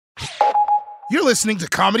You're listening to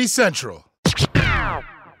Comedy Central.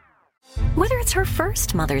 Whether it's her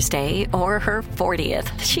first Mother's Day or her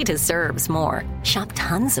 40th, she deserves more. Shop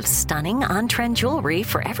tons of stunning on-trend jewelry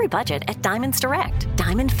for every budget at Diamonds Direct.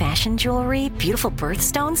 Diamond fashion jewelry, beautiful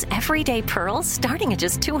birthstones, everyday pearls starting at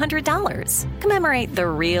just $200. Commemorate the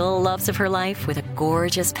real loves of her life with a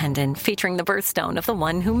gorgeous pendant featuring the birthstone of the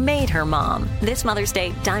one who made her mom. This Mother's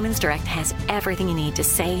Day, Diamonds Direct has everything you need to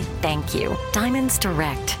say thank you. Diamonds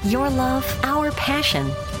Direct. Your love, our passion.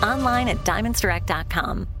 Online at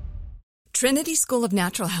diamondsdirect.com. Trinity School of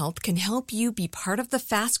Natural Health can help you be part of the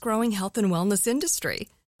fast-growing health and wellness industry.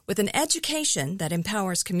 With an education that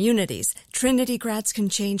empowers communities, Trinity grads can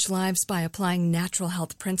change lives by applying natural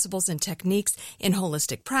health principles and techniques in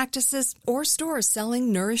holistic practices or stores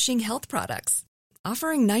selling nourishing health products.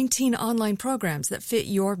 Offering 19 online programs that fit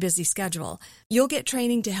your busy schedule, you'll get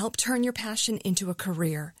training to help turn your passion into a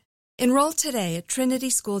career. Enroll today at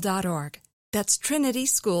trinityschool.org. That's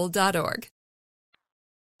trinityschool.org.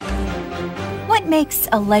 What makes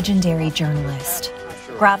a legendary journalist?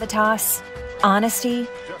 Gravitas? Honesty?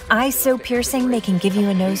 Eyes so piercing they can give you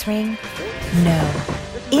a nose ring? No.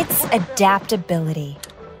 It's adaptability.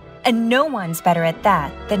 And no one's better at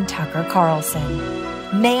that than Tucker Carlson.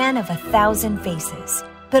 Man of 1,000 faces,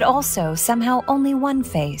 but also somehow only one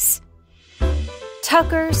face.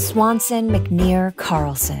 Tucker Swanson McNear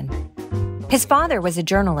Carlson. His father was a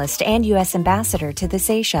journalist and U.S. ambassador to the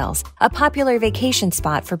Seychelles, a popular vacation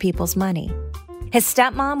spot for people's money. His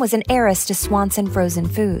stepmom was an heiress to Swanson Frozen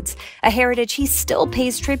Foods, a heritage he still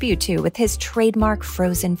pays tribute to with his trademark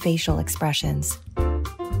frozen facial expressions.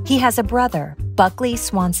 He has a brother, Buckley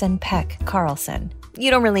Swanson Peck Carlson.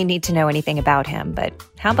 You don't really need to know anything about him, but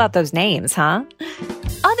how about those names, huh?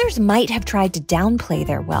 Others might have tried to downplay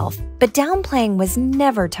their wealth, but downplaying was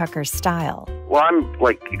never Tucker's style. Well, I'm,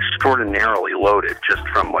 extraordinarily loaded just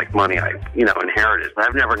from, money I, inherited.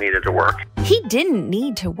 I've never needed to work. He didn't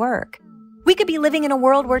need to work. We could be living in a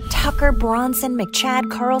world where Tucker Bronson McChad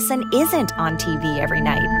Carlson isn't on TV every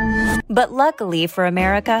night. But luckily for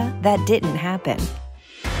America, that didn't happen.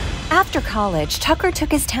 After college, Tucker took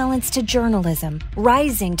his talents to journalism,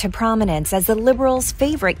 rising to prominence as the liberals'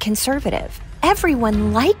 favorite conservative.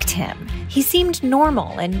 Everyone liked him. He seemed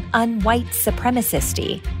normal and un-white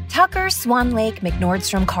supremacist-y. Tucker Swan Lake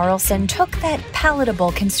McNordstrom Carlson took that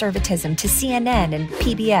palatable conservatism to CNN and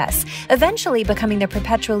PBS, eventually becoming the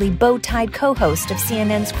perpetually bow-tied co-host of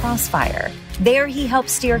CNN's Crossfire. There he helped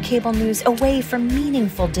steer cable news away from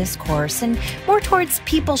meaningful discourse and more towards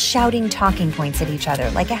people shouting talking points at each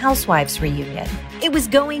other like a housewives reunion. It was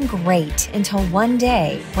going great until one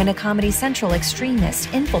day when a Comedy Central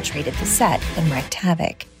extremist infiltrated the set and wreaked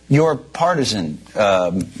havoc. Your partisan,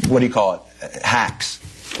 hacks.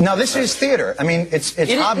 No, this is theater. I mean, it's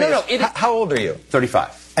obvious. How old are you?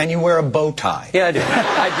 35. And you wear a bow tie. Yeah, I do.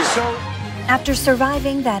 I do. So, after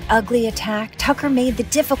surviving that ugly attack, Tucker made the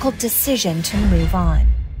difficult decision to move on.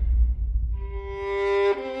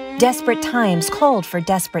 Desperate times called for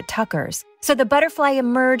desperate Tuckers, so the butterfly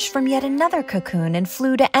emerged from yet another cocoon and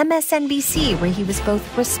flew to MSNBC, where he was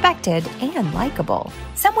both respected and likable.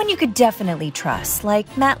 Someone you could definitely trust,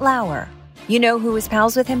 like Matt Lauer. You know who was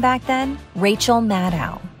pals with him back then? Rachel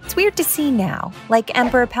Maddow. It's weird to see now, like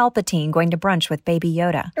Emperor Palpatine going to brunch with Baby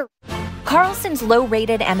Yoda. Carlson's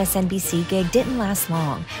low-rated MSNBC gig didn't last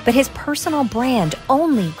long, but his personal brand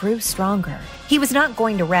only grew stronger. He was not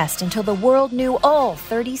going to rest until the world knew all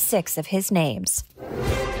 36 of his names.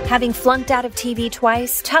 Having flunked out of TV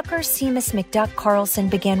twice, Tucker Seamus McDuck Carlson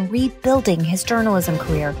began rebuilding his journalism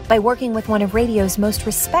career by working with one of radio's most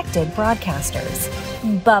respected broadcasters,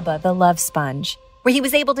 Bubba the Love Sponge, where he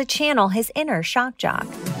was able to channel his inner shock jock.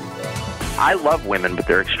 I love women, but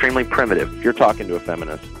they're extremely primitive. If you're talking to a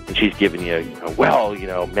feminist and she's giving you,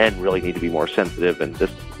 men really need to be more sensitive and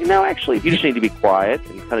just, actually, you just need to be quiet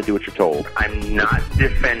and kind of do what you're told. I'm not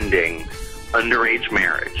defending underage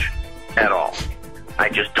marriage at all. I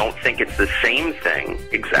just don't think it's the same thing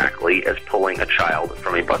exactly as pulling a child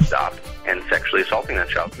from a bus stop and sexually assaulting that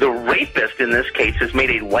child. The rapist in this case has made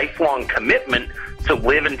a lifelong commitment to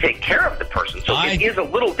live and take care of the person. So it is a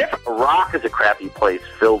little different. Iraq is a crappy place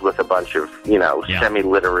filled with a bunch of,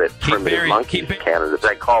 semi-literate primitive monkey candidates.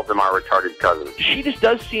 I called them our retarded cousins. She just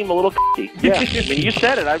does seem a little Yeah, I mean, you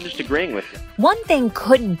said it. I'm just agreeing with you. One thing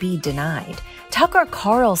couldn't be denied. Tucker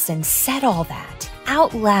Carlson said all that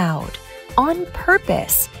out loud, on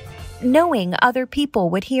purpose, knowing other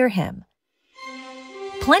people would hear him.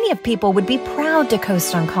 Plenty of people would be proud to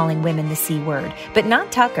coast on calling women the C word, but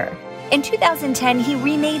not Tucker. In 2010, he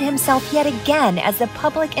remade himself yet again as the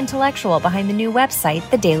public intellectual behind the new website,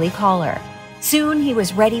 The Daily Caller. Soon, he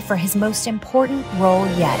was ready for his most important role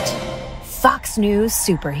yet, Fox News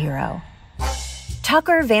superhero.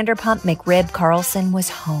 Tucker Vanderpump McRib Carlson was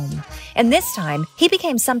home, and this time he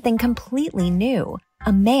became something completely new,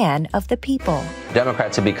 a man of the people.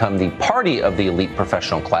 Democrats have become the party of the elite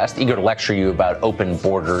professional class, eager to lecture you about open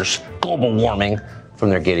borders, global warming from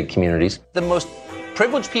their gated communities. The most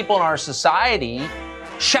privileged people in our society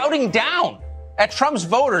shouting down at Trump's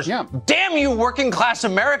voters. Yeah. Damn you, working class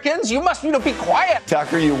Americans. You must be quiet.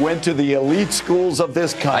 Tucker, you went to the elite schools of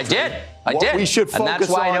this country. I did. What we should focus on, and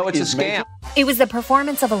that's why I know it's a scam. It was the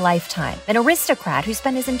performance of a lifetime, an aristocrat who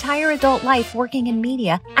spent his entire adult life working in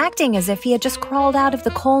media, acting as if he had just crawled out of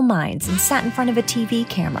the coal mines and sat in front of a TV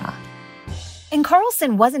camera. And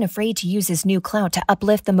Carlson wasn't afraid to use his new clout to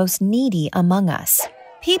uplift the most needy among us,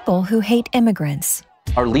 people who hate immigrants.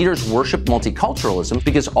 Our leaders worship multiculturalism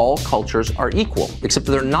because all cultures are equal, except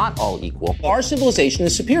that they're not all equal. Our civilization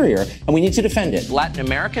is superior, and we need to defend it. Latin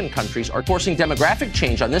American countries are forcing demographic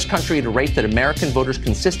change on this country at a rate that American voters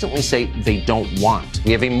consistently say they don't want.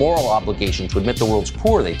 We have a moral obligation to admit the world's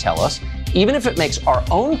poor, they tell us, even if it makes our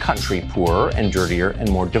own country poorer and dirtier and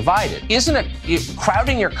more divided. Isn't it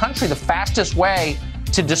crowding your country the fastest way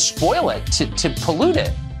to despoil it, to pollute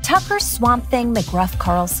it? Tucker's Swamp Thing McGruff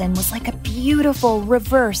Carlson was like a beautiful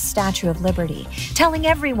reverse Statue of Liberty, telling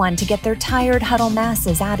everyone to get their tired huddle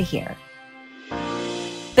masses out of here.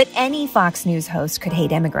 But any Fox News host could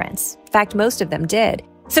hate immigrants. In fact, most of them did.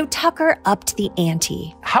 So Tucker upped the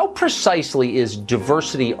ante. How precisely is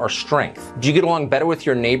diversity our strength? Do you get along better with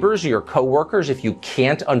your neighbors or your coworkers if you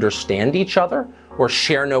can't understand each other or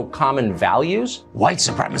share no common values? White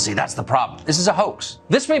supremacy, that's the problem. This is a hoax.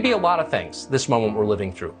 This may be a lot of things, this moment we're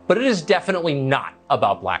living through, but it is definitely not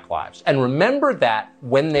about Black lives. And remember that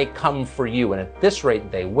when they come for you, and at this rate,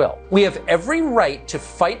 they will. We have every right to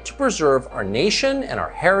fight to preserve our nation and our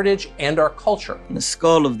heritage and our culture. In the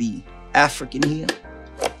skull of the African here,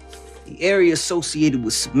 the area associated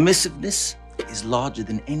with submissiveness is larger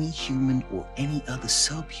than any human or any other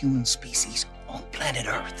subhuman species on planet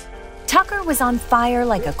Earth. Tucker was on fire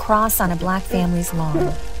like a cross on a black family's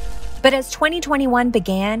lawn. But as 2021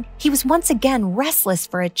 began, he was once again restless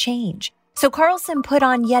for a change. So Carlson put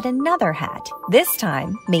on yet another hat, this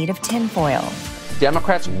time made of tinfoil.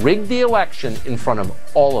 Democrats rigged the election in front of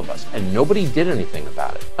all of us, and nobody did anything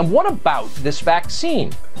about it. And what about this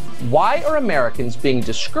vaccine? Why are Americans being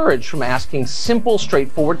discouraged from asking simple,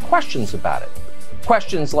 straightforward questions about it?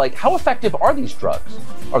 Questions like, how effective are these drugs?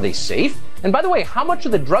 Are they safe? And by the way, how much are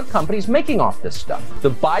the drug companies making off this stuff?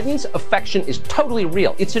 The Biden's affection is totally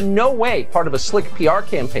real. It's in no way part of a slick PR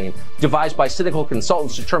campaign devised by cynical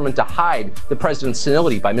consultants determined to hide the president's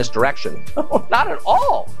senility by misdirection. Not at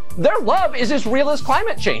all. Their love is as real as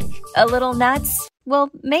climate change. A little nuts?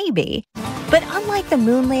 Well, maybe. But unlike the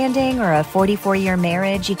moon landing or a 44-year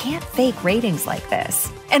marriage, you can't fake ratings like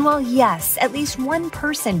this. And while yes, at least one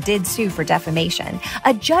person did sue for defamation,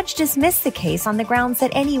 a judge dismissed the case on the grounds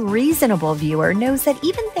that any reasonable viewer knows that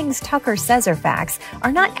even things Tucker says are facts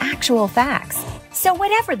are not actual facts. So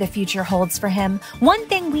whatever the future holds for him, one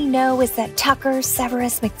thing we know is that Tucker,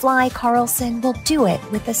 Severus, McFly, Carlson will do it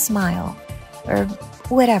with a smile. Or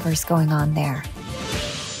whatever's going on there.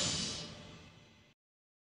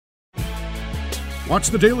 Watch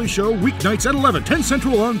The Daily Show weeknights at 11, 10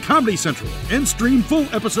 Central on Comedy Central. And stream full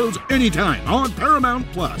episodes anytime on Paramount+.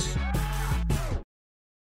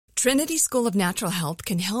 Trinity School of Natural Health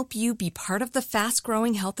can help you be part of the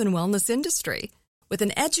fast-growing health and wellness industry. With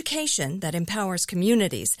an education that empowers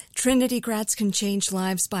communities, Trinity grads can change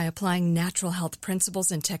lives by applying natural health principles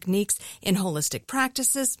and techniques in holistic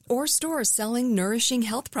practices or stores selling nourishing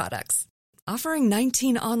health products. Offering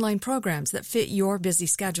 19 online programs that fit your busy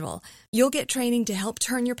schedule, you'll get training to help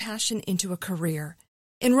turn your passion into a career.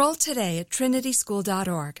 Enroll today at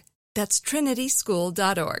trinityschool.org. That's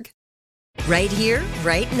trinityschool.org. Right here,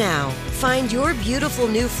 right now. Find your beautiful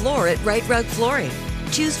new floor at Right Rug Flooring.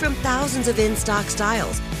 Choose from thousands of in-stock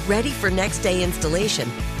styles, ready for next day installation,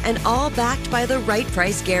 and all backed by the right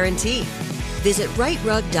price guarantee. Visit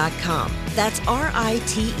rightrug.com. That's RITERUG.com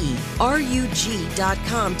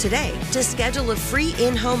today to schedule a free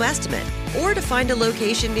in-home estimate or to find a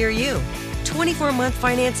location near you. 24-month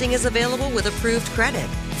financing is available with approved credit.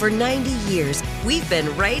 For 90 years, we've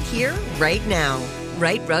been right here, right now.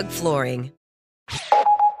 Right Rug Flooring.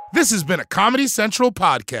 This has been a Comedy Central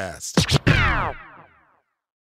podcast.